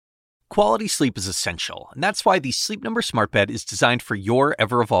Quality sleep is essential, and that's why the Sleep Number Smart Bed is designed for your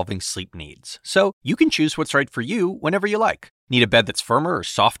ever-evolving sleep needs. So you can choose what's right for you whenever you like. Need a bed that's firmer or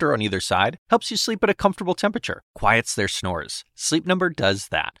softer on either side? Helps you sleep at a comfortable temperature, quiets their snores. Sleep Number does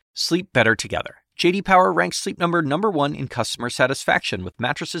that. Sleep better together. J.D. Power ranks Sleep Number #1 in customer satisfaction with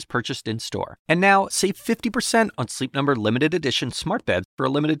mattresses purchased in-store. And now, save 50% on Sleep Number limited edition smart beds for a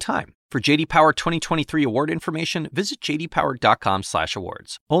limited time. For J.D. Power 2023 award information, visit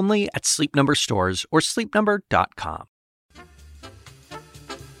jdpower.com/awards. Only at Sleep Number stores or sleepnumber.com.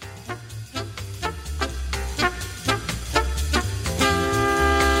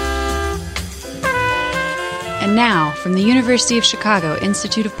 And now, from the University of Chicago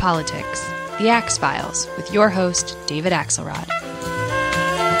Institute of Politics, The Axe Files, with your host, David Axelrod.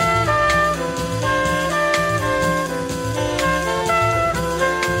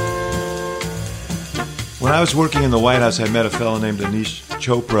 When I was working in the White House, I met a fellow named Aneesh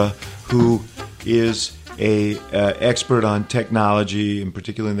Chopra, who is a expert on technology, in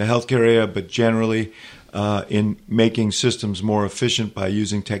particular in the healthcare area, but generally in making systems more efficient by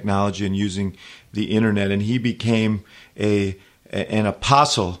using technology and using the internet. And he became an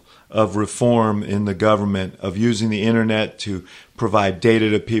apostle of reform in the government, of using the internet to provide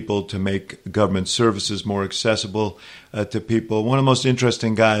data to people, to make government services more accessible to people. One of the most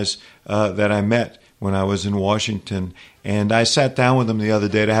interesting guys that I met when I was in Washington. And I sat down with him the other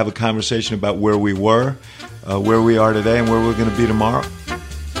day to have a conversation about where we were, where we are today, and where we're going to be tomorrow.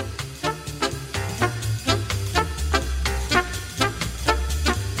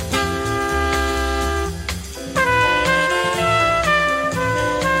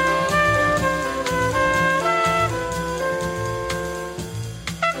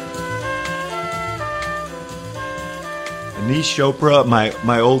 Aneesh Chopra,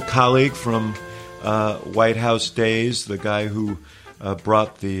 my old colleague from White House days, the guy who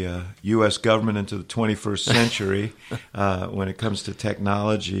brought the U.S. government into the 21st century when it comes to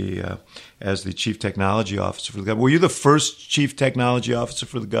technology as the chief technology officer for the government. Were you the first chief technology officer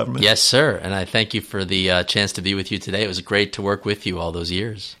for the government? Yes, sir. And I thank you for the chance to be with you today. It was great to work with you all those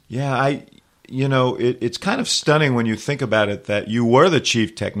years. Yeah, it's kind of stunning when you think about it that you were the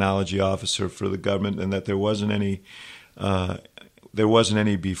chief technology officer for the government and that there wasn't any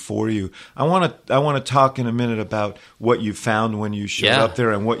before you. I want to talk in a minute about what you found when you showed up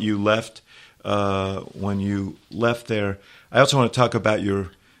there and what you left when you left there. I also want to talk about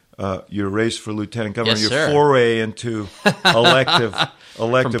your race for lieutenant governor, yes, your foray into elective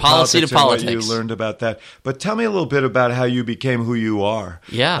policy politics to politics. And what you learned about that. But tell me a little bit about how you became who you are.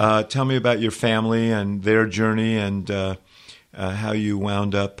 Yeah. Tell me about your family and their journey and how you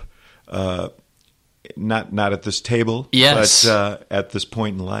wound up not at this table, yes, but at this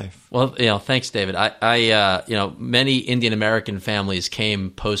point in life. Well, thanks, David. I many Indian American families came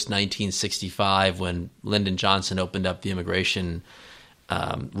post 1965 when Lyndon Johnson opened up the immigration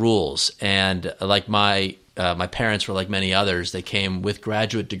rules, and like my parents were like many others, they came with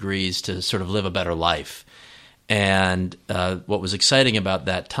graduate degrees to sort of live a better life. And what was exciting about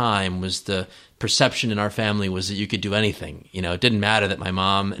that time was the perception in our family was that you could do anything. It didn't matter that my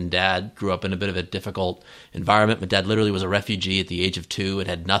mom and dad grew up in a bit of a difficult environment. My dad literally was a refugee at the age of 2 and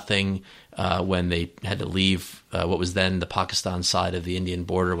had nothing when they had to leave what was then the Pakistan side of the Indian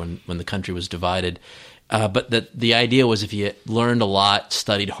border when the country was divided. But the idea was if you learned a lot,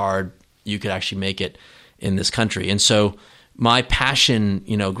 studied hard, you could actually make it in this country. And so my passion,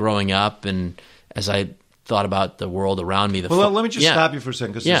 growing up and as I thought about the world around me. Let me just stop you for a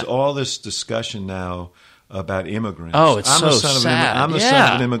second because there's all this discussion now about immigrants. Oh, it's sad. I'm the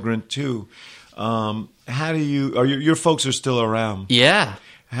son of an immigrant too. How do you? Your folks are still around? Yeah.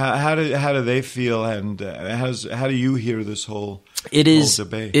 How do they feel, and how do you hear this whole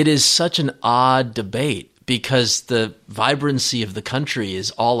debate? It is such an odd debate because the vibrancy of the country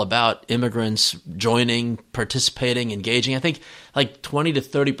is all about immigrants joining, participating, engaging. I think like 20 to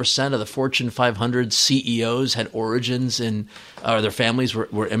 30% of the Fortune 500 CEOs had origins in, or their families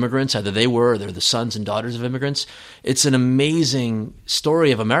were immigrants. Either they were or they're the sons and daughters of immigrants. It's an amazing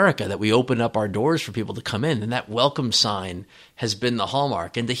story of America that we open up our doors for people to come in. And that welcome sign has been the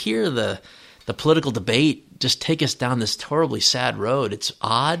hallmark. And to hear the political debate just take us down this horribly sad road, it's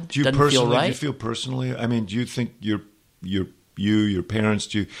odd. Doesn't feel right. Do you feel personally? I mean, do you think your parents,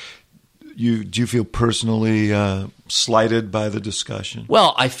 do you feel personally slighted by the discussion?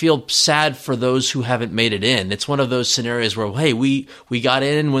 Well, I feel sad for those who haven't made it in. It's one of those scenarios where, hey, we got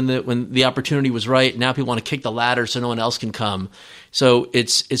in when the opportunity was right. Now people want to kick the ladder so no one else can come. So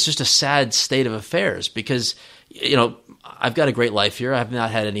it's just a sad state of affairs because I've got a great life here. I've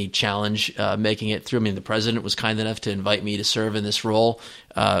not had any challenge making it through. I mean, the president was kind enough to invite me to serve in this role.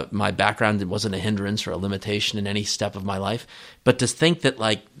 My background wasn't a hindrance or a limitation in any step of my life. But to think that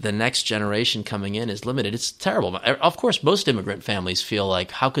like the next generation coming in is limited, it's terrible. Of course, most immigrant families feel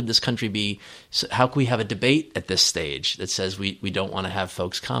like, how could this country be? How can we have a debate at this stage that says we don't want to have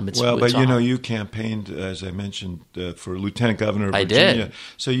folks come? You campaigned, as I mentioned, for lieutenant governor of Virginia. I did.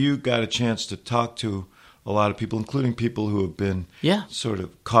 So you got a chance to talk to a lot of people, including people who have been sort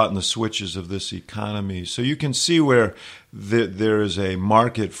of caught in the switches of this economy. So you can see where there is a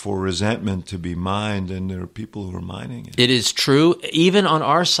market for resentment to be mined, and there are people who are mining it. It is true. Even on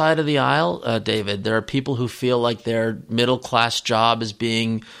our side of the aisle, David, there are people who feel like their middle-class job is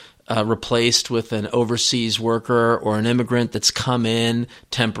being replaced with an overseas worker or an immigrant that's come in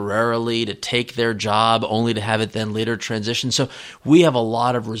temporarily to take their job only to have it then later transition. So we have a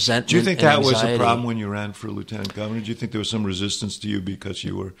lot of resentment. Do you think that was anxiety. a problem when you ran for lieutenant governor? Do you think there was some resistance to you because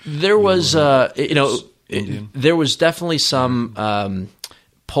you were Indian? There was definitely some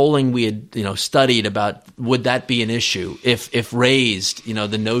polling we had studied about would that be an issue if raised,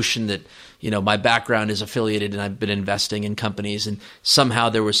 the notion that my background is affiliated and I've been investing in companies, and somehow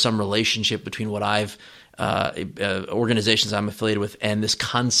there was some relationship between what I've organizations I'm affiliated with and this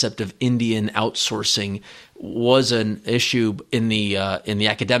concept of Indian outsourcing was an issue in the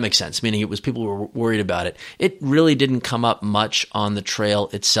academic sense, meaning it was people who were worried about it. It really didn't come up much on the trail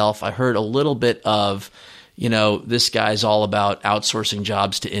itself. I heard a little bit of this guy's all about outsourcing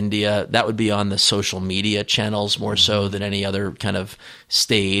jobs to India. That would be on the social media channels more so than any other kind of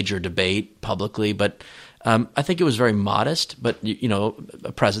stage or debate publicly. But I think it was very modest, but,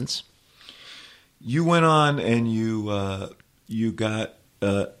 a presence. You went on and you got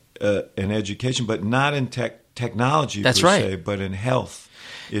an education, but not in technology That's per right. se, but in health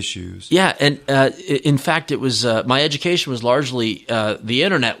issues. Yeah, and in fact, it was my education was largely the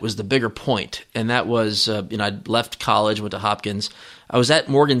internet was the bigger point, and that was I'd left college, went to Hopkins. I was at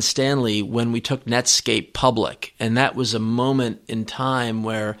Morgan Stanley when we took Netscape public, and that was a moment in time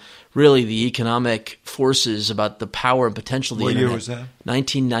where really the economic forces about the power and potential of the internet. What year was that?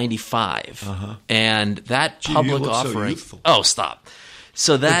 1995, and that you public look so offering. youthful. Oh, stop.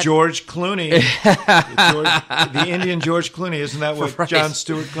 So that the George Clooney, the Indian George Clooney, isn't that what Jon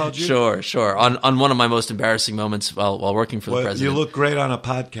Stewart called you? Sure. On one of my most embarrassing moments while working for the president. You look great on a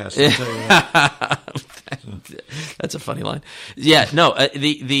podcast. I'll tell you that. That's a funny line. Yeah, no.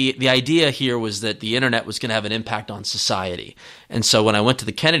 The idea here was that the internet was going to have an impact on society, and so when I went to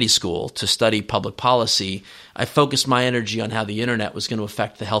the Kennedy School to study public policy, I focused my energy on how the internet was going to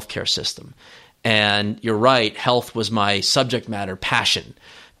affect the healthcare system. And you're right, health was my subject matter passion,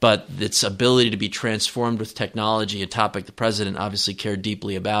 but its ability to be transformed with technology, a topic the president obviously cared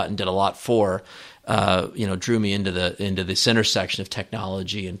deeply about and did a lot for, drew me into this intersection of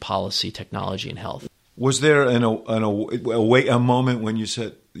technology and policy, technology and health. Was there a moment when you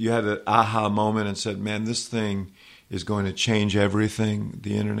said you had an aha moment and said, "Man, this thing is going to change everything,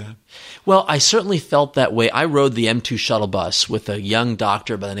 the internet"? Well, I certainly felt that way. I rode the M2 shuttle bus with a young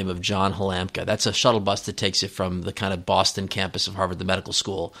doctor by the name of John Halamka. That's a shuttle bus that takes you from the kind of Boston campus of Harvard, the medical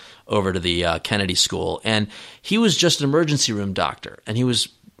school, over to the Kennedy School. And he was just an emergency room doctor, and he was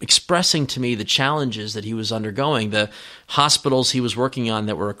expressing to me the challenges that he was undergoing. The hospitals he was working on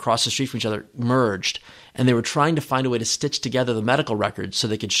that were across the street from each other merged, and they were trying to find a way to stitch together the medical records so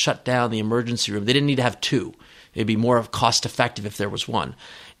they could shut down the emergency room. They didn't need to have two. It'd be more cost effective if there was one.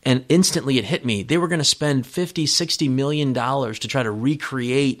 And instantly it hit me. They were going to spend $50, $60 million to try to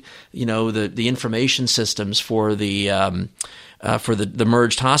recreate, the information systems for the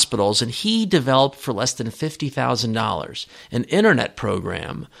merged hospitals. And he developed for less than $50,000 an internet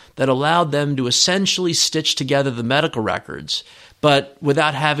program that allowed them to essentially stitch together the medical records, but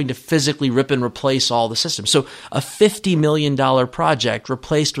without having to physically rip and replace all the systems. So a $50 million project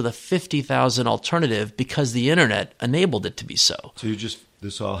replaced with a $50,000 alternative because the internet enabled it to be so. So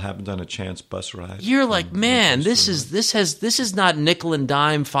this all happened on a chance bus ride? You're like, man, this is not nickel and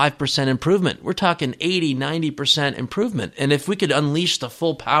dime 5% improvement. We're talking 80, 90% improvement. And if we could unleash the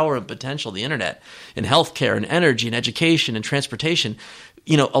full power and potential of the internet in healthcare and energy and education and transportation,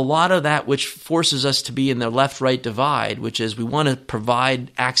 a lot of that which forces us to be in the left-right divide, which is we want to provide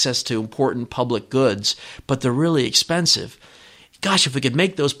access to important public goods, but they're really expensive. Gosh, if we could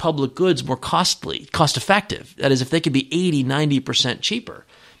make those public goods more cost-effective, that is, if they could be 80, 90% cheaper,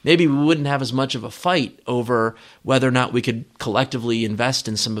 maybe we wouldn't have as much of a fight over whether or not we could collectively invest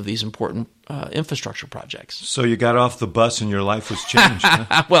in some of these important infrastructure projects. So you got off the bus and your life was changed,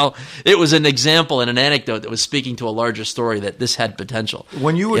 huh? Well, it was an example and an anecdote that was speaking to a larger story that this had potential.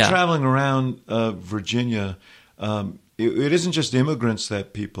 When you were traveling around Virginia, it isn't just immigrants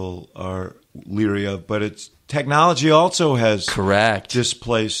that people are leery of, but it's technology also has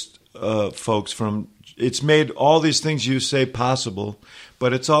displaced folks from. It's made all these things you say possible,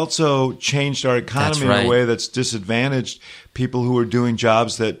 but it's also changed our economy in a way that's disadvantaged people who are doing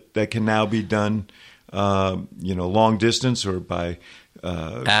jobs that can now be done, long distance or by.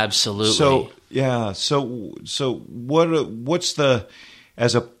 Absolutely. So yeah. So what's the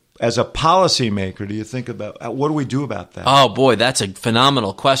as a policymaker, do you think about what do we do about that? Oh boy, that's a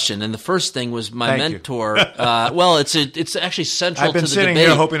phenomenal question. And the first thing was my mentor. Well, it's actually central to the debate. I've been sitting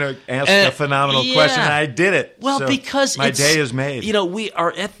here hoping to ask a phenomenal question, and I did it. Well, so because my day is made. We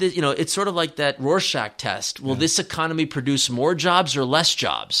are at the. It's sort of like that Rorschach test. Will this economy produce more jobs or less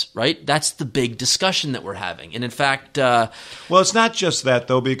jobs? Right. That's the big discussion that we're having. And in fact, well, it's not just that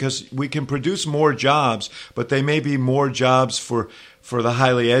though, because we can produce more jobs, but they may be more jobs for the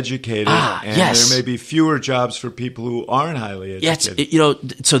highly educated, and there may be fewer jobs for people who aren't highly educated. Yes,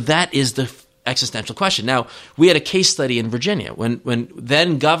 so that is the existential question. Now, we had a case study in Virginia when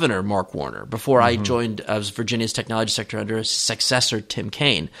then Governor Mark Warner, before I joined as Virginia's technology sector under his successor Tim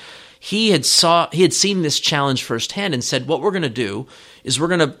Kaine, he had seen this challenge firsthand and said, what we're going to do is we're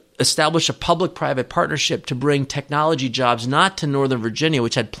going to establish a public-private partnership to bring technology jobs not to Northern Virginia,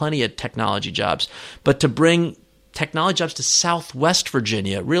 which had plenty of technology jobs, but to bring technology jobs to Southwest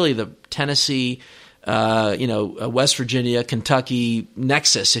Virginia, really the Tennessee, West Virginia, Kentucky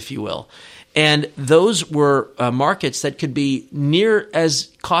nexus, if you will. And those were markets that could be near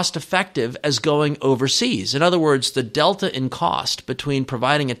as cost-effective as going overseas. In other words, the delta in cost between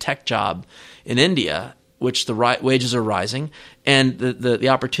providing a tech job in India, which the wages are rising, and the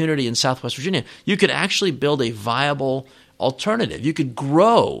opportunity in Southwest Virginia, you could actually build a viable alternative. You could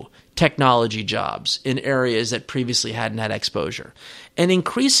grow technology jobs in areas that previously hadn't had exposure. And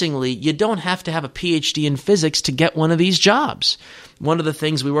increasingly, you don't have to have a PhD in physics to get one of these jobs. One of the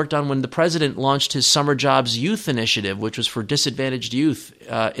things we worked on when the president launched his Summer Jobs Youth Initiative, which was for disadvantaged youth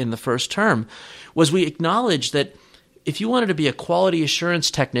in the first term, was we acknowledged that if you wanted to be a quality assurance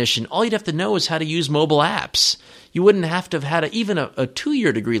technician, all you'd have to know is how to use mobile apps. You wouldn't have to have had even a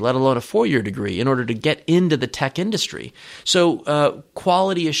 2-year degree, let alone a 4-year degree, in order to get into the tech industry. So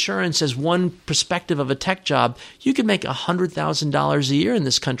quality assurance as one perspective of a tech job, you could make $100,000 a year in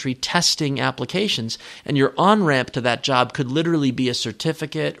this country testing applications, and your on-ramp to that job could literally be a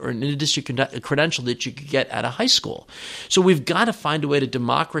certificate or an industry credential that you could get out of high school. So we've got to find a way to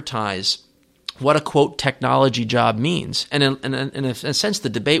democratize what a, quote, technology job means. And in a sense, the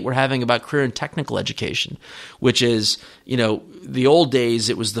debate we're having about career and technical education, which is, the old days,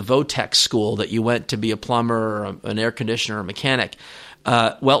 it was the Votech school that you went to be a plumber or an air conditioner or a mechanic.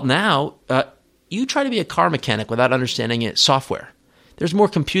 Well, now you try to be a car mechanic without understanding software. There's more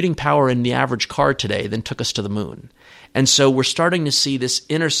computing power in the average car today than took us to the moon. And so we're starting to see this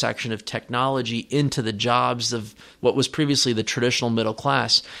intersection of technology into the jobs of what was previously the traditional middle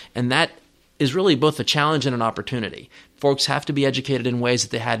class. And that is really both a challenge and an opportunity. Folks have to be educated in ways that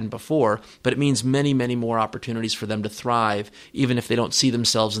they hadn't before, but it means many, many more opportunities for them to thrive, even if they don't see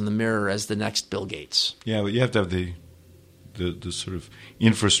themselves in the mirror as the next Bill Gates. Yeah, but you have to have the sort of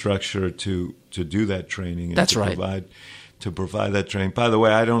infrastructure to do that training. And That's right. To provide that training. By the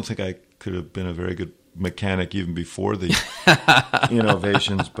way, I don't think I could have been a very good mechanic even before the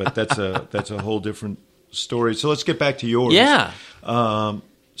innovations, but that's a whole different story. So let's get back to yours. Yeah.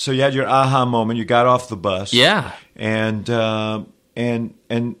 So you had your aha moment. You got off the bus. Yeah. And then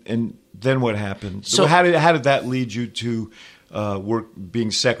what happened? So how did that lead you to work being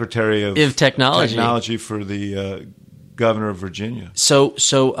secretary of technology for the governor of Virginia? So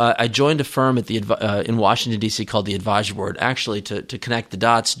I joined a firm at in Washington, D.C. called the Advisory Board, actually to connect the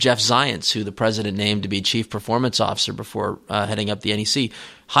dots. Jeff Zients, who the president named to be chief performance officer before heading up the NEC,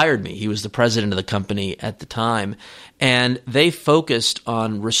 hired me. He was the president of the company at the time. And they focused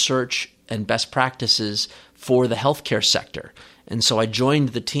on research and best practices for the healthcare sector. And so I joined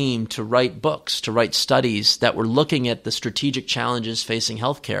the team to write books, to write studies that were looking at the strategic challenges facing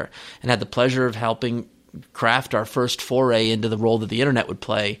healthcare, and had the pleasure of helping craft our first foray into the role that the internet would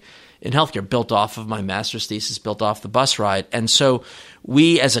play in healthcare, built off of my master's thesis, built off the bus ride. And so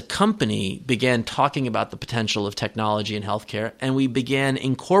we as a company began talking about the potential of technology in healthcare, and we began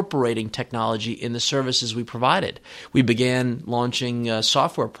incorporating technology in the services we provided. We began launching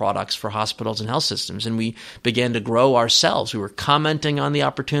software products for hospitals and health systems, and we began to grow ourselves. We were commenting on the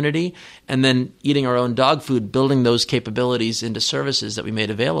opportunity and then eating our own dog food, building those capabilities into services that we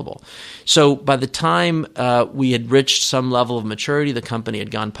made available. So by the time we had reached some level of maturity, the company had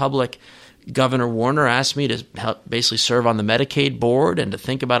gone public, Governor Warner asked me to help basically serve on the Medicaid board and to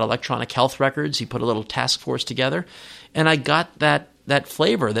think about electronic health records. He put a little task force together, and I got that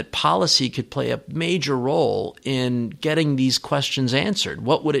flavor that policy could play a major role in getting these questions answered.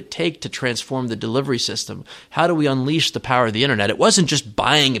 What would it take to transform the delivery system? How do we unleash the power of the internet? It wasn't just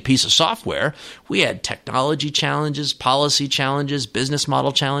buying a piece of software. We had technology challenges, policy challenges, business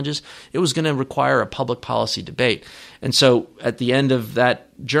model challenges. It was going to require a public policy debate. And so at the end of that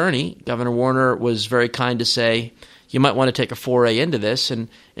journey, Governor Warner was very kind to say, you might want to take a foray into this, and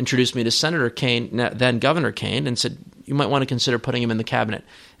introduced me to Senator Kaine, then Governor Kaine, and said, you might want to consider putting him in the cabinet.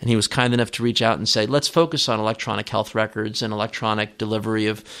 And he was kind enough to reach out and say, let's focus on electronic health records and electronic delivery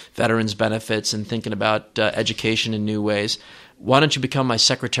of veterans' benefits and thinking about education in new ways. Why don't you become my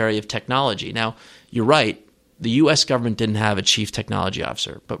Secretary of Technology? Now, you're right. The U.S. government didn't have a chief technology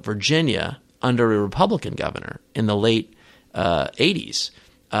officer, but Virginia, under a Republican governor in the late 80s,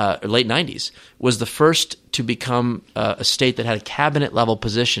 late 90s, was the first to become a state that had a cabinet-level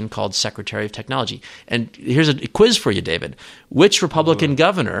position called Secretary of Technology. And here's a quiz for you, David. Which Republican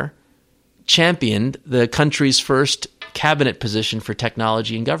governor championed the country's first cabinet position for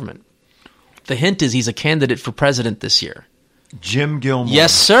technology and government? The hint is he's a candidate for president this year. Jim Gilmore.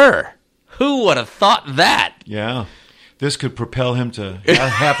 Yes, sir. Who would have thought that? Yeah. This could propel him to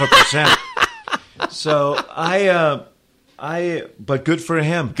 0.5%. So but good for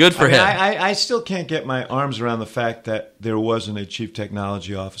him. Good for him. I still can't get my arms around the fact that there wasn't a chief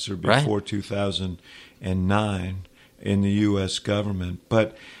technology officer before 2009 in the U.S. government.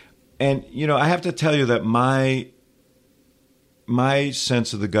 And I have to tell you that my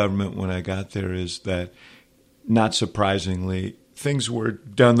sense of the government when I got there is that, not surprisingly, things were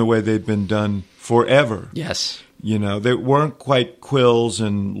done the way they'd been done forever. Yes. They weren't quite quills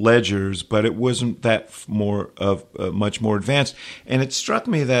and ledgers, but it wasn't that much more advanced. And it struck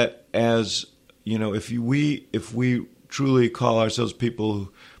me that as if we truly call ourselves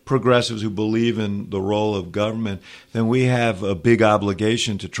progressives who believe in the role of government, then we have a big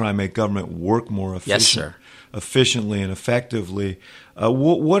obligation to try and make government work more efficiently and effectively.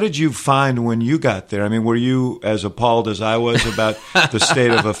 What did you find when you got there? I mean, were you as appalled as I was about the state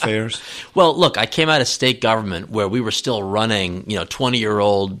of affairs? Well, look, I came out of state government where we were still running,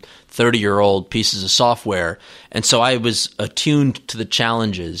 20-year-old, 30-year-old pieces of software. And so I was attuned to the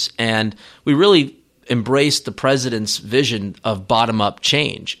challenges. And we really embraced the president's vision of bottom-up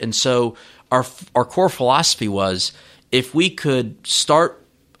change. And so our core philosophy was, if we could start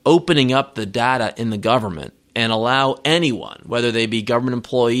opening up the data in the government and allow anyone, whether they be government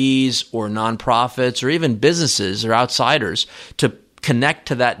employees or nonprofits or even businesses or outsiders, to connect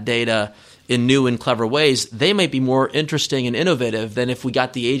to that data in new and clever ways, they might be more interesting and innovative than if we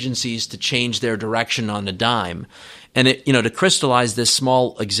got the agencies to change their direction on a dime. And to crystallize this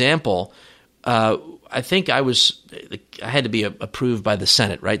small example, I think I had to be approved by the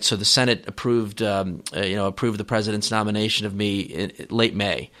Senate, right? So the Senate approved the president's nomination of me in late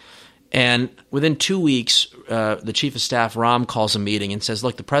May. And within 2 weeks, the chief of staff, Rahm, calls a meeting and says,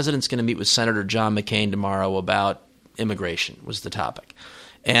 look, the president's going to meet with Senator John McCain tomorrow about immigration, was the topic.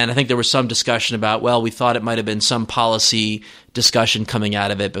 And I think there was some discussion about, well, we thought it might have been some policy discussion coming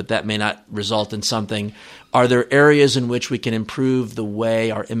out of it, but that may not result in something. Are there areas in which we can improve the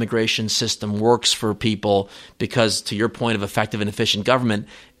way our immigration system works for people? Because to your point of effective and efficient government,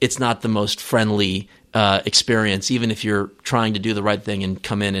 it's not the most friendly experience, even if you're trying to do the right thing and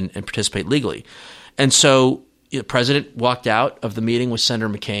come in and participate legally. And so the president walked out of the meeting with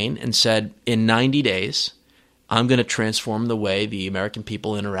Senator McCain and said, in 90 days, I'm going to transform the way the American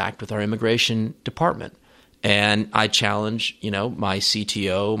people interact with our immigration department. And I challenge, my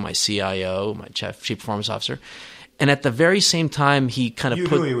CTO, my CIO, my chief performance officer. And at the very same time, he kind of You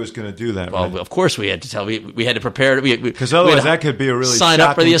knew he was going to do that, well, right? Of course we had to tell. We had to prepare. Because otherwise that could be a really sign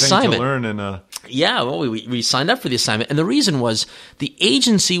up for the shocking assignment. thing to learn. Yeah, well, we signed up for the assignment. And the reason was the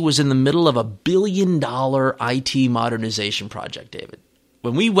agency was in the middle of a $1 billion IT modernization project, David.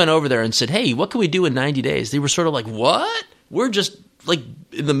 When we went over there and said, hey, what can we do in 90 days? They were sort of like, what? We're just like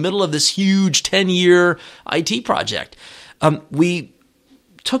in the middle of this huge 10-year IT project. We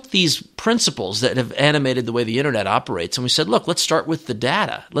took these principles that have animated the way the internet operates, and we said, look, let's start with the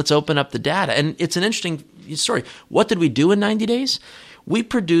data. Let's open up the data. And it's an interesting story. What did we do in 90 days? We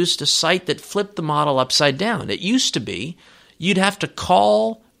produced a site that flipped the model upside down. It used to be you'd have to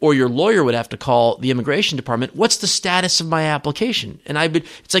call, or your lawyer would have to call the immigration department, what's the status of my application? And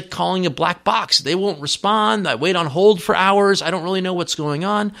it's like calling a black box. They won't respond. I wait on hold for hours. I don't really know what's going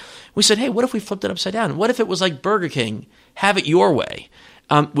on. We said, hey, what if we flipped it upside down? What if it was like Burger King, have it your way?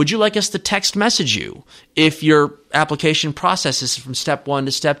 Would you like us to text message you if your application processes from step 1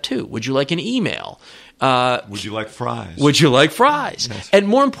 to step 2? Would you like an email? Would you like fries? Would you like fries? Yes. And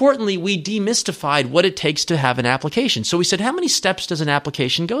more importantly, we demystified what it takes to have an application. So we said, how many steps does an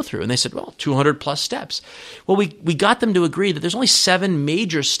application go through? And they said, well, 200 plus steps. Well, we got them to agree that there's only 7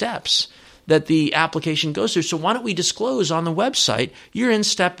 major steps that the application goes through. So why don't we disclose on the website, you're in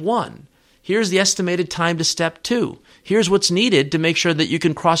step 1. Here's the estimated time to step 2. Here's what's needed to make sure that you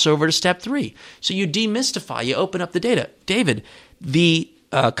can cross over to step 3. So you demystify, you open up the data. David, the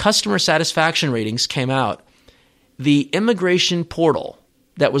customer satisfaction ratings came out. The immigration portal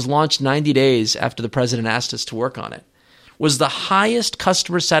that was launched 90 days after the president asked us to work on it was the highest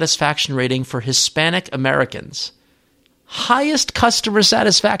customer satisfaction rating for Hispanic Americans. Highest customer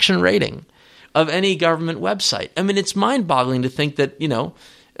satisfaction rating of any government website. I mean, it's mind-boggling to think that,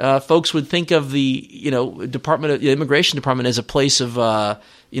 folks would think of the, Immigration Department as a place of,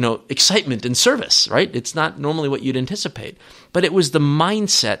 excitement and service, right? It's not normally what you'd anticipate. But it was the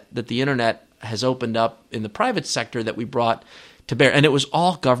mindset that the internet has opened up in the private sector that we brought to bear. And it was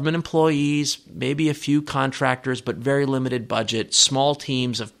all government employees, maybe a few contractors, but very limited budget, small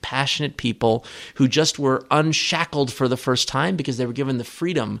teams of passionate people who just were unshackled for the first time because they were given the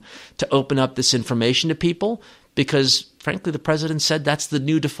freedom to open up this information to people because, frankly, the president said that's the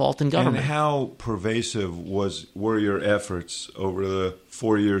new default in government. And how pervasive were your efforts over the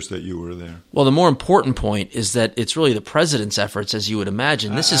 4 years that you were there? Well, the more important point is that it's really the president's efforts, as you would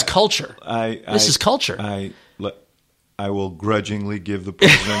imagine. This is culture. This is culture. I will grudgingly give the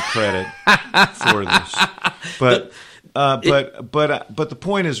president credit for this, but the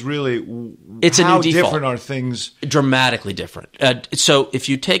point is really, it's how a new default. Different are things? Dramatically different. So if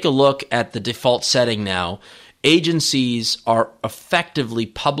you take a look at the default setting now, agencies are effectively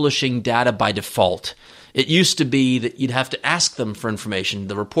publishing data by default. It used to be that you'd have to ask them for information.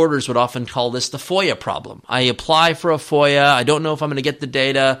 The reporters would often call this the FOIA problem. I apply for a FOIA. I don't know if I'm going to get the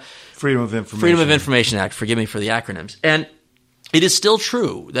data. Freedom of Information. Freedom of Information Act. Forgive me for the acronyms. And it is still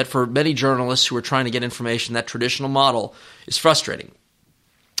true that for many journalists who are trying to get information, that traditional model is frustrating.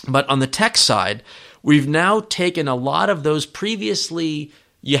 But on the tech side, we've now taken a lot of those previously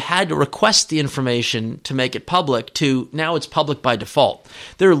you had to request the information to make it public to now it's public by default.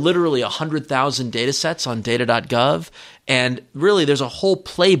 There are literally 100,000 data sets on data.gov, and really there's a whole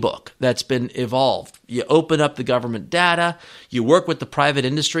playbook that's been evolved. You open up the government data, you work with the private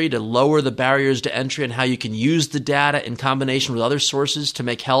industry to lower the barriers to entry and how you can use the data in combination with other sources to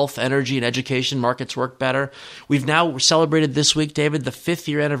make health, energy, and education markets work better. We've now celebrated this week, David, the 5th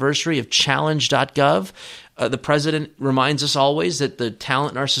year anniversary of challenge.gov. The president reminds us always that the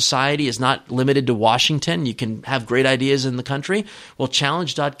talent in our society is not limited to Washington. You can have great ideas in the country. Well,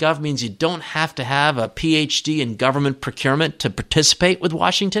 challenge.gov means you don't have to have a PhD in government procurement to participate with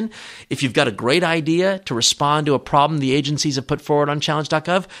Washington. If you've got a great idea to respond to a problem the agencies have put forward on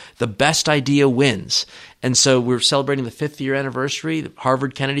challenge.gov, the best idea wins. And so we're celebrating the 5th year anniversary. The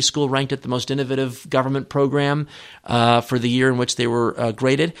Harvard Kennedy School ranked it the most innovative government program for the year in which they were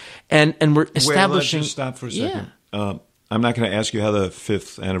graded. And we're establishing... Wait, let's just stop for a second. Yeah. I'm not going to ask you how the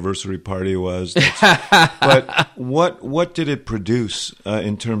 5th anniversary party was. But what did it produce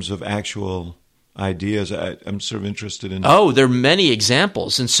in terms of actual ideas? I'm sort of interested in... Oh, there are many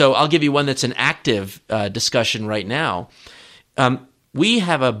examples. And so I'll give you one that's an active discussion right now. We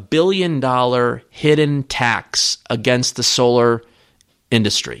have a $1 billion hidden tax against the solar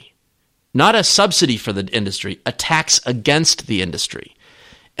industry. Not a subsidy for the industry, a tax against the industry.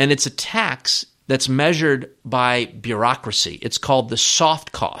 And it's a tax that's measured by bureaucracy. It's called the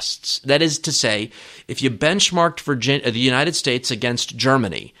soft costs. That is to say, if you benchmarked the United States against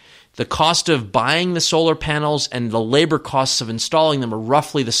Germany, the cost of buying the solar panels and the labor costs of installing them are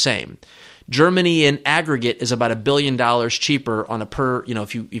roughly the same. Germany in aggregate is about $1 billion cheaper on a per,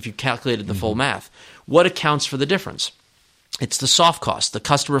 if you calculated the full math. What accounts for the difference? It's the soft cost, the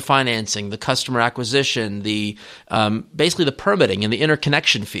customer financing, the customer acquisition, the basically the permitting and the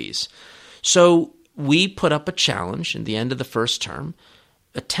interconnection fees. So we put up a challenge at the end of the first term,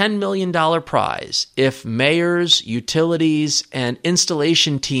 a $10 million prize if mayors, utilities, and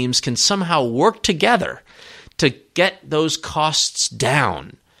installation teams can somehow work together to get those costs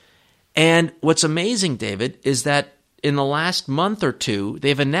down. And what's amazing, David, is that in the last month or two,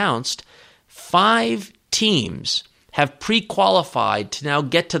 they've announced 5 teams have pre-qualified to now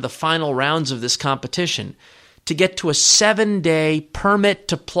get to the final rounds of this competition to get to a 7-day permit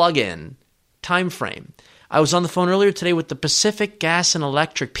to plug in time frame. I was on the phone earlier today with the Pacific Gas and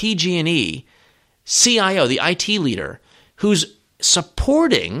Electric, PG&E, CIO, the IT leader, who's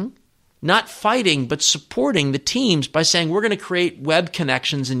supporting not fighting, but supporting the teams by saying we're going to create web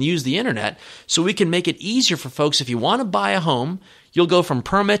connections and use the internet so we can make it easier for folks. If you want to buy a home, you'll go from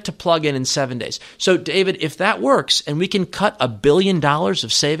permit to plug-in in 7 days. So, David, if that works and we can cut $1 billion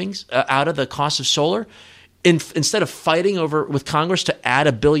of savings out of the cost of solar, instead of fighting over with Congress to add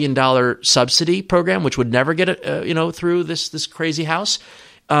 $1 billion subsidy program, which would never get through this crazy House,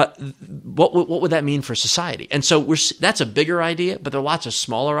 what would that mean for society? And so that's a bigger idea, but there are lots of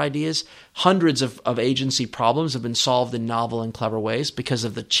smaller ideas. Hundreds of agency problems have been solved in novel and clever ways because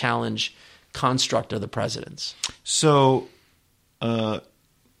of the challenge construct of the presidents. So,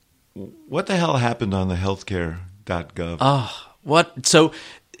 what the hell happened on the healthcare.gov? So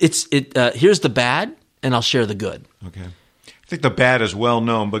here's the bad, and I'll share the good. Okay. I think the bad is well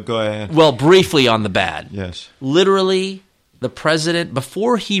known, but go ahead. Well, briefly on the bad. Yes. Literally, the president,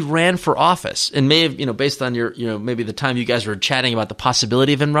 before he ran for office, and may have, based on your, maybe the time you guys were chatting about the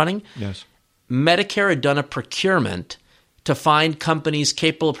possibility of him running, yes, Medicare had done a procurement to find companies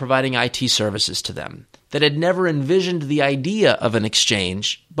capable of providing IT services to them that had never envisioned the idea of an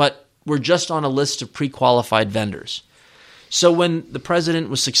exchange, but were just on a list of pre-qualified vendors. So when the president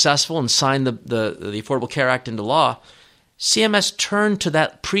was successful and signed the Affordable Care Act into law, CMS turned to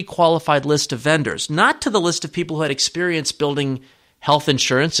that pre-qualified list of vendors, not to the list of people who had experience building health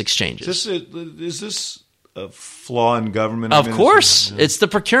insurance exchanges. Is this a flaw in government? Of course. It's the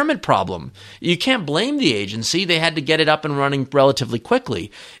procurement problem. You can't blame the agency. They had to get it up and running relatively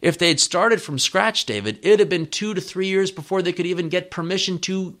quickly. If they had started from scratch, David, it would have been 2 to 3 years before they could even get permission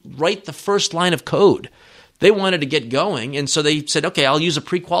to write the first line of code. They wanted to get going, and so they said, okay, I'll use a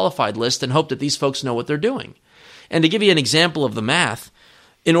pre-qualified list and hope that these folks know what they're doing. And to give you an example of the math,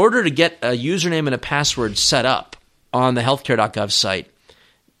 in order to get a username and a password set up on the healthcare.gov site,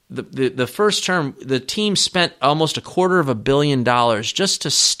 the first term, the team spent almost $250 million just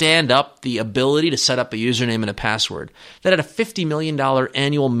to stand up the ability to set up a username and a password. That had a $50 million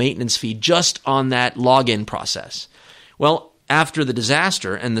annual maintenance fee just on that login process. Well, after the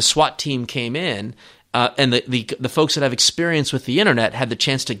disaster and the SWAT team came in, and the folks that have experience with the internet had the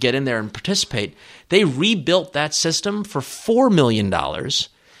chance to get in there and participate, they rebuilt that system for $4 million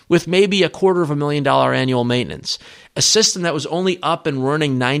with maybe $250,000 annual maintenance. A system that was only up and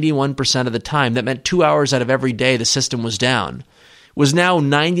running 91% of the time, that meant 2 hours out of every day the system was down, was now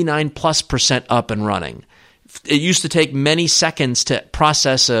 99+% up and running. It used to take many seconds to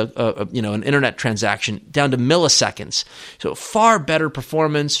process an internet transaction down to milliseconds. So far better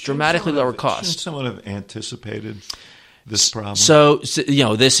performance, dramatically lower cost. Shouldn't someone have anticipated this problem? So,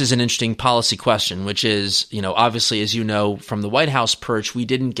 this is an interesting policy question, which is, obviously, as you know, from the White House perch, we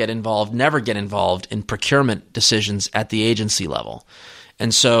never get involved in procurement decisions at the agency level.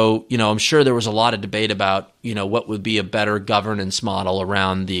 And so, I'm sure there was a lot of debate about, what would be a better governance model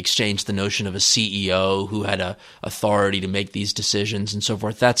around the exchange, the notion of a CEO who had a authority to make these decisions and so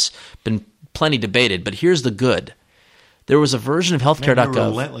forth. That's been plenty debated. But here's the good. There was a version of healthcare.gov. You're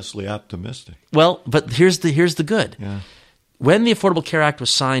relentlessly optimistic. Well, but here's the good. Yeah. When the Affordable Care Act was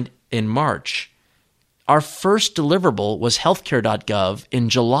signed in March, our first deliverable was healthcare.gov in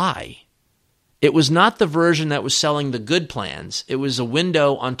July. It was not the version that was selling the good plans. It was a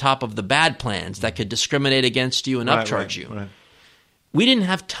window on top of the bad plans that could discriminate against you and upcharge you. Right. We didn't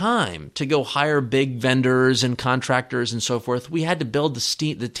have time to go hire big vendors and contractors and so forth. We had to build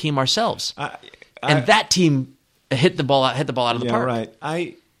the team ourselves. And that team hit the ball out of the park. Right.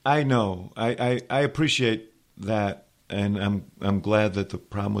 I know. I appreciate that, and I'm glad that the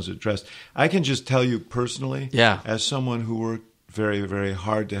problem was addressed. I can just tell you personally, as someone who worked very, very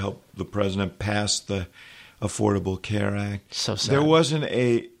hard to help the president pass the Affordable Care Act. So sad.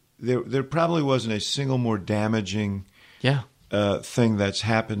 There probably wasn't a single more damaging thing that's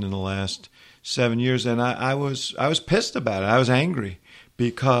happened in the last 7 years, and I was pissed about it. I was angry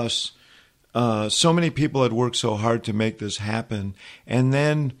because so many people had worked so hard to make this happen, and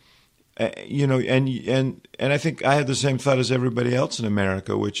then. And I think I had the same thought as everybody else in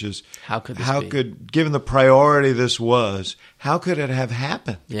America, which is how could given the priority this was, how could it have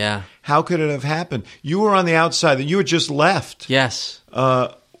happened? Yeah. How could it have happened? You were on the outside. You had just left. Yes.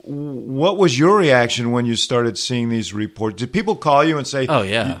 What was your reaction when you started seeing these reports? Did people call you and say, "Oh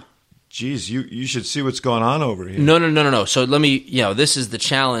yeah, geez, you should see what's going on over here"? No. So let me, this is the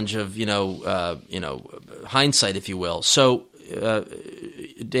challenge of hindsight, if you will. So.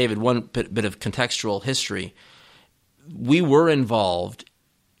 David, one bit of contextual history. We were involved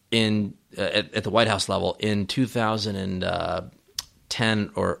in at the White House level in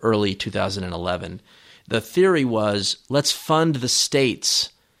 2010 or early 2011. The theory was, let's fund the states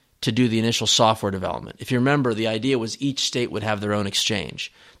to do the initial software development. If you remember, the idea was each state would have their own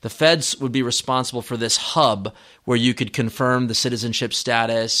exchange. The feds would be responsible for this hub where you could confirm the citizenship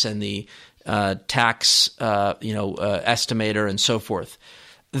status and the tax estimator and so forth.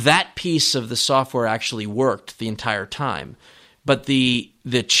 That piece of the software actually worked the entire time. But the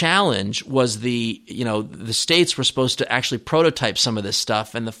challenge was the states were supposed to actually prototype some of this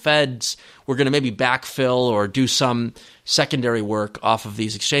stuff, and the feds were going to maybe backfill or do some secondary work off of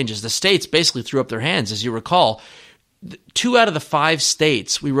these exchanges. The states basically threw up their hands. As you recall, 2 out of the 5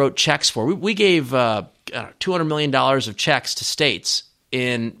 states we wrote checks for. We gave $200 million of checks to states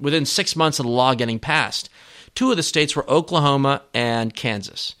within 6 months of the law getting passed. 2 of the states were Oklahoma and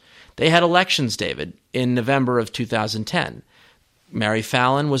Kansas. They had elections, David, in November of 2010. Mary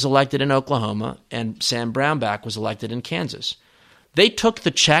Fallon was elected in Oklahoma, and Sam Brownback was elected in Kansas. They took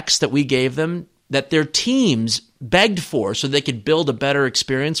the checks that we gave them, that their teams begged for so they could build a better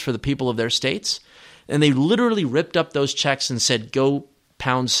experience for the people of their states, and they literally ripped up those checks and said, go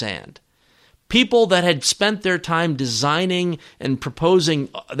pound sand. People that had spent their time designing and proposing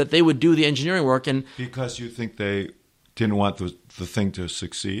that they would do the engineering work. And because you think they didn't want the thing to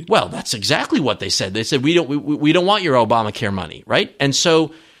succeed? Well, that's exactly what they said. They said, we don't want your Obamacare money, right? And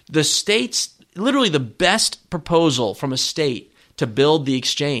so the states, literally the best proposal from a state to build the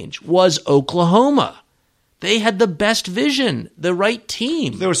exchange was Oklahoma. They had the best vision, the right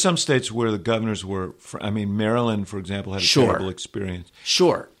team. There were some states where the governors were, Maryland, for example, had a terrible experience.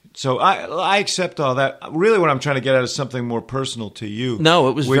 Sure. So I accept all that. Really what I'm trying to get at is something more personal to you. No,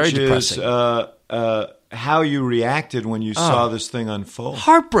 it was very depressing. Which is how you reacted when you saw this thing unfold.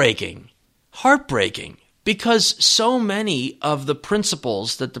 Heartbreaking. Because so many of the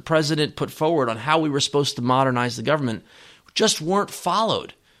principles that the president put forward on how we were supposed to modernize the government just weren't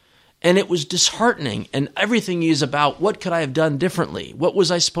followed. And it was disheartening. And everything is about, what could I have done differently? What was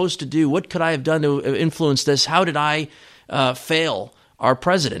I supposed to do? What could I have done to influence this? How did I fail our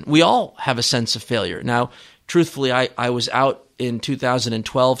president? We all have a sense of failure. Now, truthfully, I was out in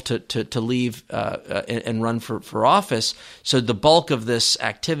 2012 to leave and run for office. So the bulk of this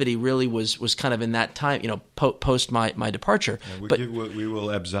activity really was kind of in that time, post my departure. Yeah, we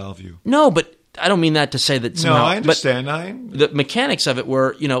will absolve you. No, but I don't mean that to say that somehow. No, I understand. The mechanics of it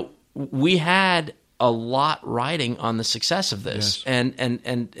were, we had a lot riding on the success of this, yes.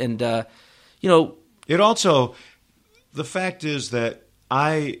 and it also, the fact is that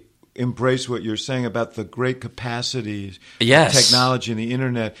I embrace what you're saying about the great capacities of technology and the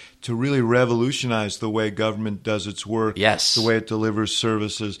internet to really revolutionize the way government does its work, the way it delivers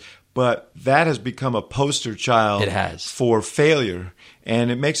services. But that has become a poster child for failure,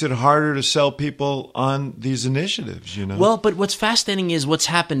 and it makes it harder to sell people on these initiatives, Well, but what's fascinating is what's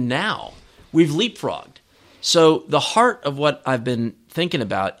happened now. We've leapfrogged. So the heart of what I've been thinking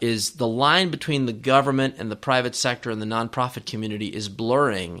about is the line between the government and the private sector and the nonprofit community is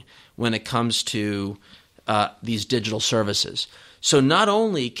blurring when it comes to these digital services. So not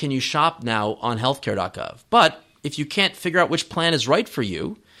only can you shop now on healthcare.gov, but if you can't figure out which plan is right for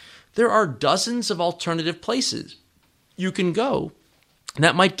you, there are dozens of alternative places you can go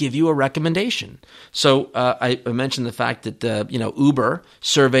that might give you a recommendation. So I mentioned the fact that Uber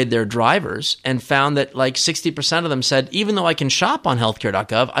surveyed their drivers and found that like 60% of them said, even though I can shop on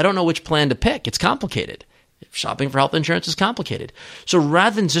healthcare.gov, I don't know which plan to pick. It's complicated. Shopping for health insurance is complicated. So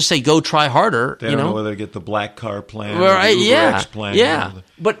rather than just say, go try harder, they don't know whether to get the black car plan right, or the Uber X plan. Yeah.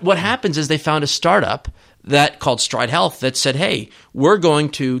 But what happens is they found a startup called Stride Health that said, hey, we're going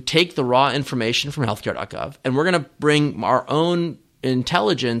to take the raw information from healthcare.gov and we're going to bring our own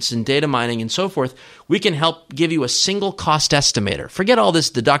intelligence and data mining and so forth. We can help give you a single cost estimator. Forget all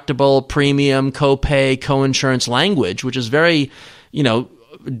this deductible, premium, copay, coinsurance language, which is very,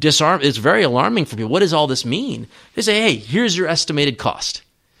 it's very alarming for people. What does all this mean? They say, hey, here's your estimated cost.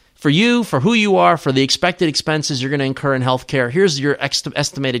 For you, for who you are, for the expected expenses you're going to incur in healthcare, here's your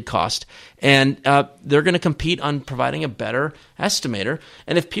estimated cost. And they're going to compete on providing a better estimator.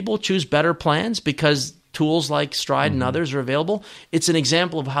 And if people choose better plans because tools like Stride and others are available, it's an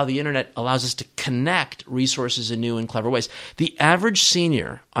example of how the internet allows us to connect resources in new and clever ways. The average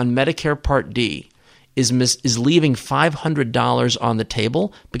senior on Medicare Part D is leaving $500 on the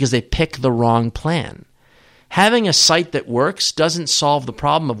table because they pick the wrong plan. Having a site that works doesn't solve the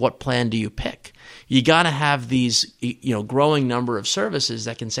problem of what plan do you pick. You got to have these, growing number of services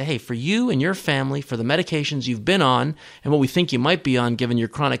that can say, hey, for you and your family, for the medications you've been on and what we think you might be on given your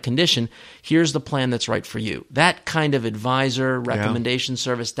chronic condition, here's the plan that's right for you. That kind of advisor recommendation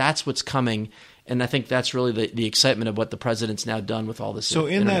service, that's what's coming. And I think that's really the excitement of what the president's now done with all this. So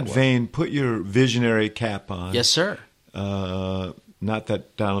in that vein, put your visionary cap on. Yes, sir. not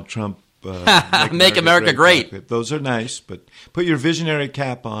that Donald Trump Make America great. Those are nice, but put your visionary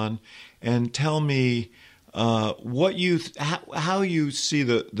cap on and tell me what how you see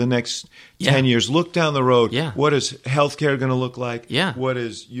the next 10 years. Look down the road. Yeah. What is healthcare going to look like? Yeah. What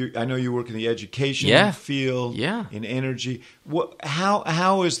is I know you work in the education field. Yeah. In energy.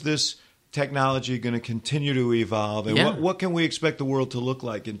 How is this technology going to continue to evolve, and what can we expect the world to look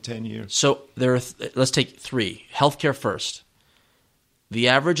like in 10 years? So let's take three. Healthcare first. The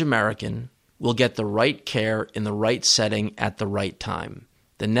average American will get the right care in the right setting at the right time.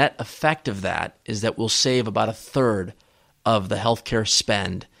 The net effect of that is that we'll save about a third of the healthcare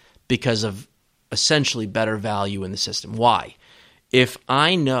spend because of essentially better value in the system. Why? If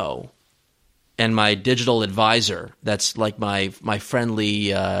I know, and my digital advisor, that's like my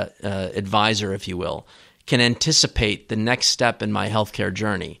friendly advisor, if you will, can anticipate the next step in my healthcare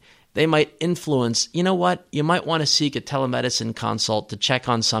journey, they might influence, you know what, you might want to seek a telemedicine consult to check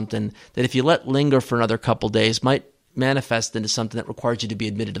on something that if you let linger for another couple days might manifest into something that requires you to be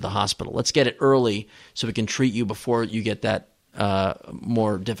admitted to the hospital. Let's get it early so we can treat you before you get that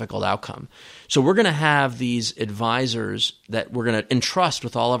more difficult outcome. So we're going to have these advisors that we're going to entrust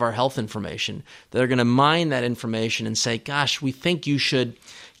with all of our health information that are going to mine that information and say, gosh, we think you should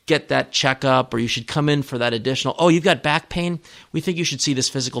get that checkup, or you should come in for that additional, oh, you've got back pain? We think you should see this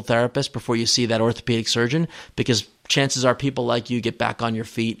physical therapist before you see that orthopedic surgeon, because chances are people like you get back on your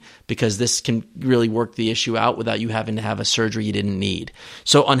feet because this can really work the issue out without you having to have a surgery you didn't need.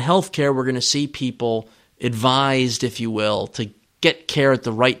 So on healthcare, we're going to see people advised, if you will, to get care at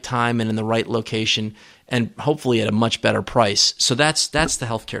the right time and in the right location, and hopefully at a much better price. So that's the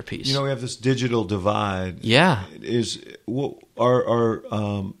healthcare piece. You know, we have this digital divide. Yeah.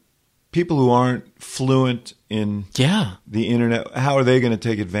 Are people who aren't fluent in the internet, how are they going to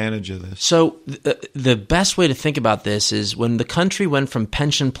take advantage of this? So the best way to think about this is when the country went from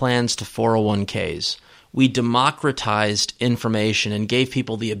pension plans to 401ks, we democratized information and gave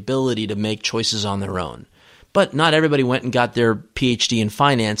people the ability to make choices on their own. But not everybody went and got their PhD in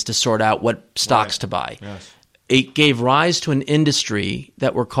finance to sort out what stocks to buy. Yes. It gave rise to an industry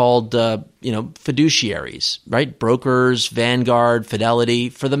that were called, fiduciaries, right? Brokers, Vanguard, Fidelity,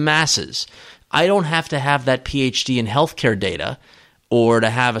 for the masses. I don't have to have that PhD in healthcare data or to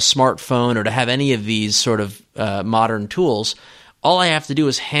have a smartphone or to have any of these sort of modern tools. All I have to do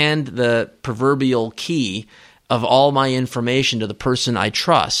is hand the proverbial key of all my information to the person I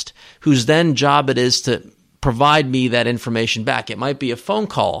trust, whose then job it is to provide me that information back. It might be a phone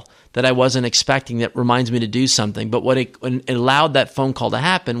call that I wasn't expecting that reminds me to do something, but what it allowed that phone call to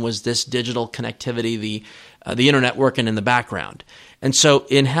happen was this digital connectivity, the internet working in the background. And so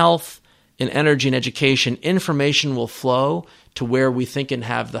in health, in energy and education, information will flow to where we think it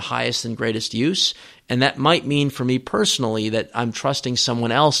have the highest and greatest use. And that might mean for me personally that I'm trusting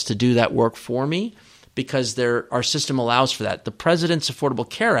someone else to do that work for me, because our system allows for that. The President's Affordable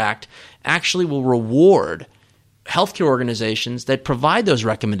Care Act actually will reward healthcare organizations that provide those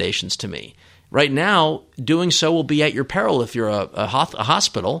recommendations to me. Right now, doing so will be at your peril if you're a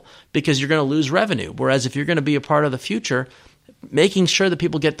hospital, because you're going to lose revenue. Whereas if you're going to be a part of the future, making sure that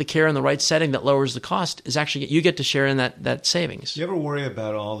people get the care in the right setting that lowers the cost is actually, you get to share in that savings. Do you ever worry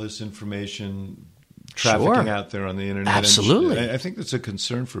about all this information trafficking out there on the internet? Absolutely. I think that's a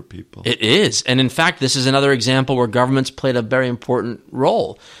concern for people. It is. And in fact, this is another example where governments played a very important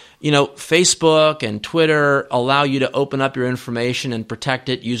role. You know, Facebook and Twitter allow you to open up your information and protect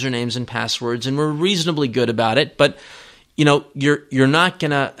it, usernames and passwords, and we're reasonably good about it. But, you know, you're not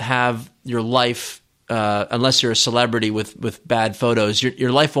going to have your life, unless you're a celebrity with bad photos,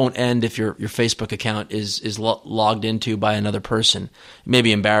 your life won't end if your Facebook account is logged into by another person. It may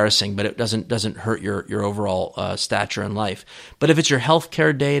be embarrassing, but it doesn't hurt your overall stature in life. But if it's your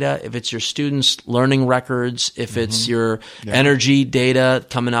healthcare data, if it's your students' learning records, if it's your energy data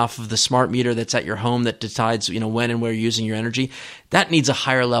coming off of the smart meter that's at your home that decides when and where you're using your energy, that needs a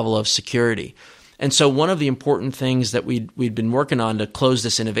higher level of security. And so one of the important things that we'd been working on to close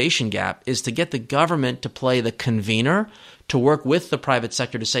this innovation gap is to get the government to play the convener, to work with the private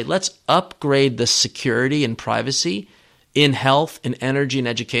sector to say, let's upgrade the security and privacy in health and energy and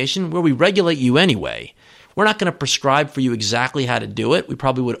education, where we regulate you anyway. We're not going to prescribe for you exactly how to do it. We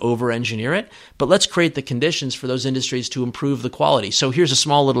probably would over-engineer it, but let's create the conditions for those industries to improve the quality. So here's a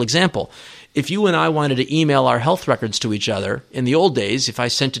small little example. If you and I wanted to email our health records to each other, in the old days, if I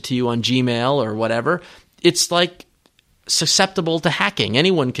sent it to you on Gmail or whatever, it's like susceptible to hacking.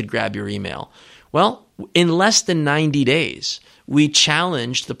 Anyone could grab your email. Well, in less than 90 days, we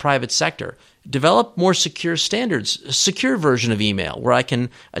challenged the private sector. develop more secure standards, a secure version of email where I can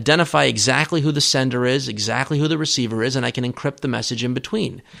identify exactly who the sender is, exactly who the receiver is, and I can encrypt the message in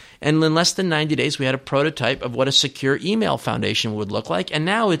between. And in less than 90 days, we had a prototype of what a secure email foundation would look like, and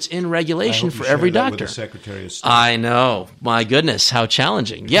now it's in regulation for every doctor. With the Secretary of State. I know. My goodness, how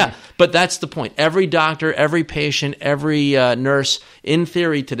challenging. Yeah, but that's the point. Every doctor, every patient, every nurse, in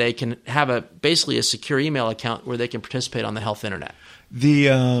theory today, can have basically a secure email account where they can participate on the health internet.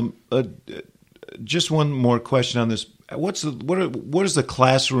 Just one more question on this. What is the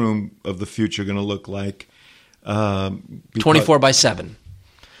classroom of the future going to look like? 24/7.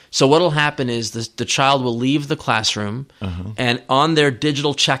 So what will happen is the child will leave the classroom, and on their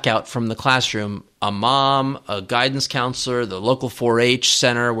digital checkout from the classroom, a mom, a guidance counselor, the local 4-H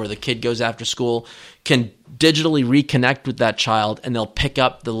center where the kid goes after school can digitally reconnect with that child, and they'll pick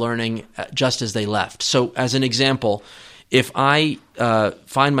up the learning just as they left. So as an example, if I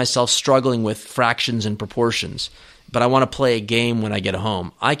find myself struggling with fractions and proportions, but I want to play a game when I get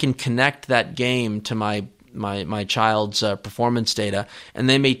home, I can connect that game to my child's performance data, and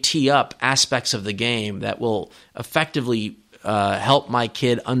they may tee up aspects of the game that will effectively help my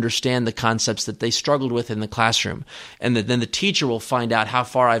kid understand the concepts that they struggled with in the classroom. And then the teacher will find out how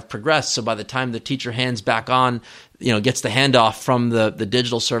far I've progressed. So by the time the teacher hands back on, gets the handoff from the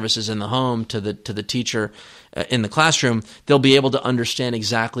digital services in the home to the teacher in the classroom, they'll be able to understand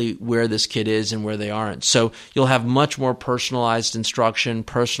exactly where this kid is and where they aren't. So you'll have much more personalized instruction,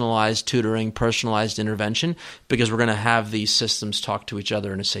 personalized tutoring, personalized intervention, because we're going to have these systems talk to each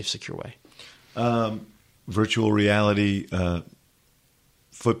other in a safe, secure way. Virtual reality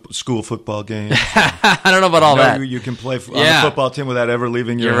school football games. I don't know about all that. You can play on a football team without ever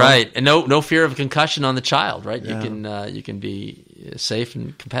leaving your home. You're right. And no fear of concussion on the child, right? Yeah. You can be safe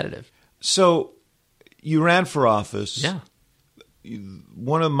and competitive. So you ran for office. Yeah.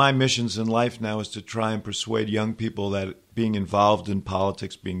 One of my missions in life now is to try and persuade young people that being involved in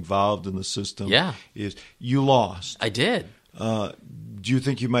politics, being involved in the system, is you lost. I did. Do you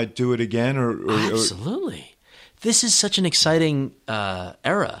think you might do it again? Absolutely. This is such an exciting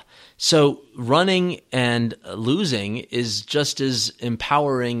era. So running and losing is just as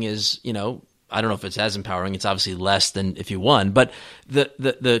empowering as, I don't know if it's as empowering. It's obviously less than if you won. But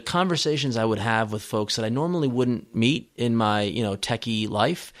the conversations I would have with folks that I normally wouldn't meet in my techie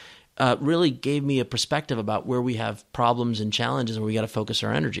life really gave me a perspective about where we have problems and challenges and where we got to focus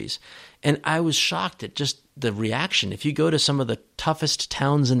our energies. And I was shocked at just the reaction. If you go to some of the toughest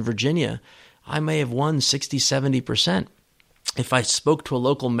towns in Virginia, I may have won 60, 70%. If I spoke to a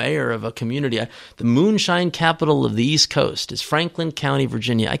local mayor of a community, the moonshine capital of the East Coast is Franklin County,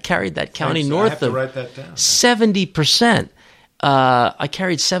 Virginia. I carried that county north of 70%. I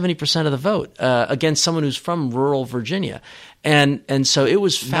carried 70% of the vote against someone who's from rural Virginia. And so it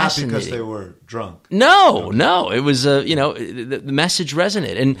was fascinating. Not because they were drunk. No. It was, the message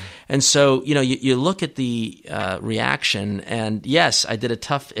resonated. And so, you look at the reaction, and yes, I had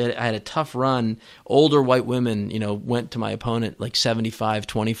a tough run. Older white women, went to my opponent like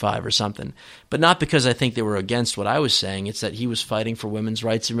 75-25 or something. But not because I think they were against what I was saying. It's that he was fighting for women's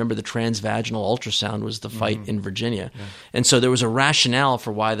rights. Remember, the transvaginal ultrasound was the fight in Virginia. Yeah. And so there was a rationale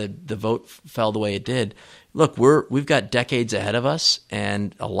for why the vote fell the way it did. Look, we've got decades ahead of us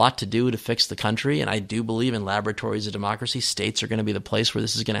and a lot to do to fix the country. And I do believe in laboratories of democracy. States are going to be the place where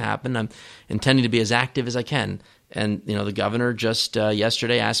this is going to happen. I'm intending to be as active as I can. And, the governor just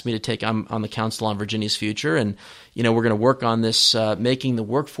yesterday asked me to take on the Council on Virginia's Future. And, we're going to work on this, making the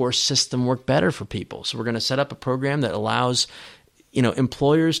workforce system work better for people. So we're going to set up a program that allows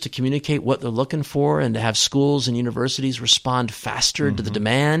employers to communicate what they're looking for and to have schools and universities respond faster to the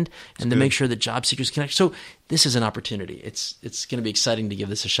demand and to make sure that job seekers connect. So this is an opportunity. It's going to be exciting to give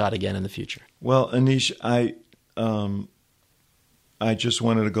this a shot again in the future. Well, Aneesh, I just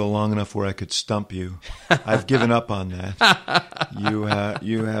wanted to go long enough where I could stump you. I've given up on that.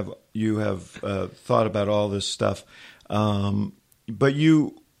 You have thought about all this stuff, but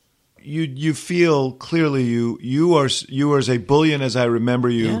you feel clearly you are as a bullion as I remember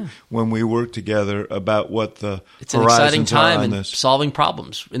you when we worked together about what the it's an exciting time in solving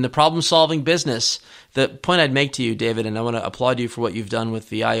problems in the problem-solving business. The point I'd make to you, David, and I want to applaud you for what you've done with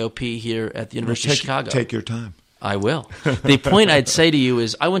the IOP here at the University of Chicago. Take your time. I will. The point I'd say to you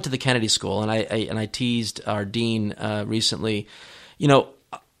is I went to the Kennedy School, and I teased our dean recently.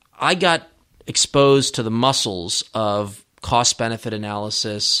 I got exposed to the muscles of cost-benefit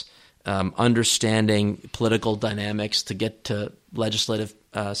analysis, understanding political dynamics to get to legislative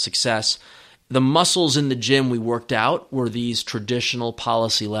success. The muscles in the gym we worked out were these traditional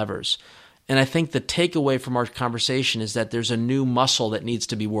policy levers. And I think the takeaway from our conversation is that there's a new muscle that needs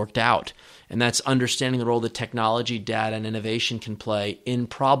to be worked out. And that's understanding the role that technology, data, and innovation can play in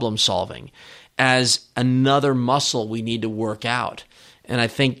problem solving as another muscle we need to work out. And I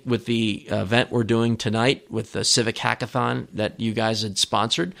think with the event we're doing tonight with the Civic Hackathon that you guys had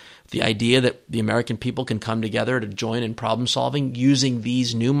sponsored, the idea that the American people can come together to join in problem solving using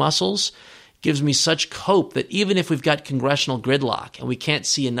these new muscles gives me such hope that even if we've got congressional gridlock and we can't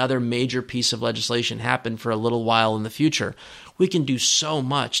see another major piece of legislation happen for a little while in the future, we can do so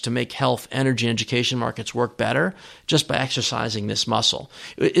much to make health, energy, and education markets work better just by exercising this muscle.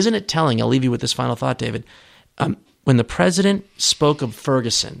 Isn't it telling? I'll leave you with this final thought, David. When the president spoke of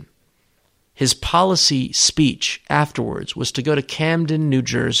Ferguson, his policy speech afterwards was to go to Camden, New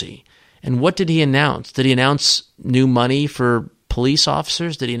Jersey. And what did he announce? Did he announce new money for police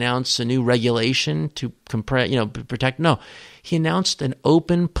officers? Did he announce a new regulation to protect? No, he announced an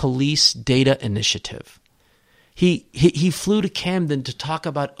open police data initiative. He flew to Camden to talk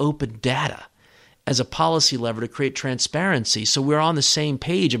about open data as a policy lever to create transparency, so we're on the same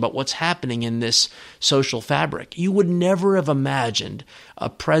page about what's happening in this social fabric. You would never have imagined a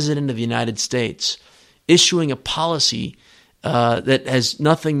president of the United States issuing a policy that has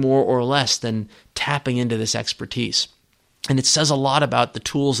nothing more or less than tapping into this expertise. And it says a lot about the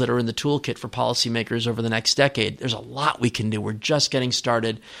tools that are in the toolkit for policymakers over the next decade. There's a lot we can do. We're just getting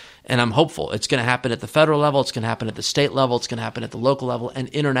started, and I'm hopeful. It's going to happen at the federal level. It's going to happen at the state level. It's going to happen at the local level and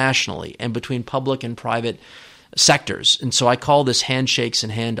internationally and between public and private sectors. And so I call this handshakes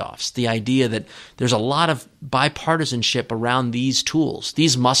and handoffs, the idea that there's a lot of bipartisanship around these tools.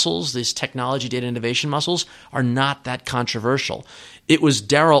 These muscles, these technology data innovation muscles, are not that controversial. It was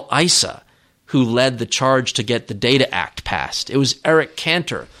Darrell Issa who led the charge to get the Data Act passed. It was Eric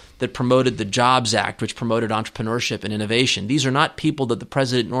Cantor that promoted the Jobs Act, which promoted entrepreneurship and innovation. These are not people that the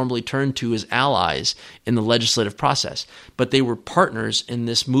president normally turned to as allies in the legislative process, but they were partners in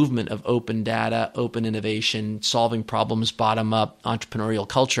this movement of open data, open innovation, solving problems, bottom-up, entrepreneurial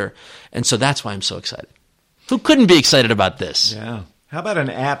culture. And so that's why I'm so excited. Who couldn't be excited about this? Yeah. How about an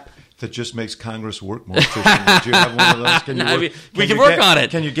app that just makes Congress work more efficiently? Do you have one of those? We can work on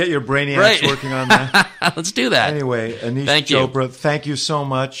it. Can you get your brainiacs working on that? Let's do that. Anyway, Aneesh Chopra, thank you so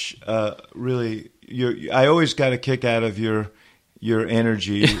much. Really, I always got a kick out of your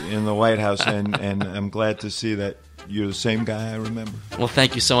energy in the White House, and I'm glad to see that you're the same guy I remember. Well,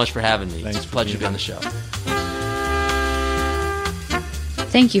 thank you so much for having me. Thanks. It's a pleasure to be on the show.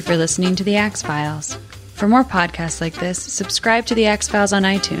 Thank you for listening to The Axe Files. For more podcasts like this, subscribe to The Axe Files on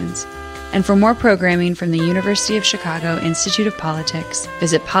iTunes. And for more programming from the University of Chicago Institute of Politics,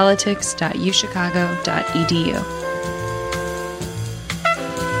 visit politics.uchicago.edu.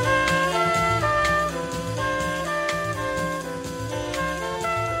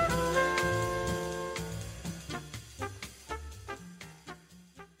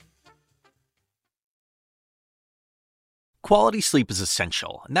 Quality sleep is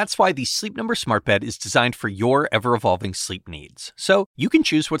essential, and that's why the Sleep Number Smart Bed is designed for your ever-evolving sleep needs. So you can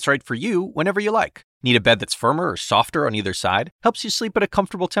choose what's right for you whenever you like. Need a bed that's firmer or softer on either side? Helps you sleep at a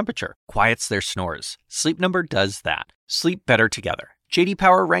comfortable temperature. Quiets their snores. Sleep Number does that. Sleep better together. J.D.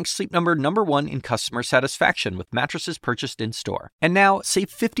 Power ranks Sleep Number #1 in customer satisfaction with mattresses purchased in-store. And now, save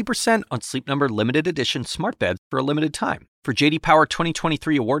 50% on Sleep Number limited edition smart beds for a limited time. For J.D. Power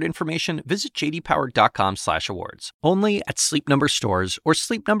 2023 award information, visit jdpower.com/awards. Only at Sleep Number stores or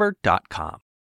sleepnumber.com.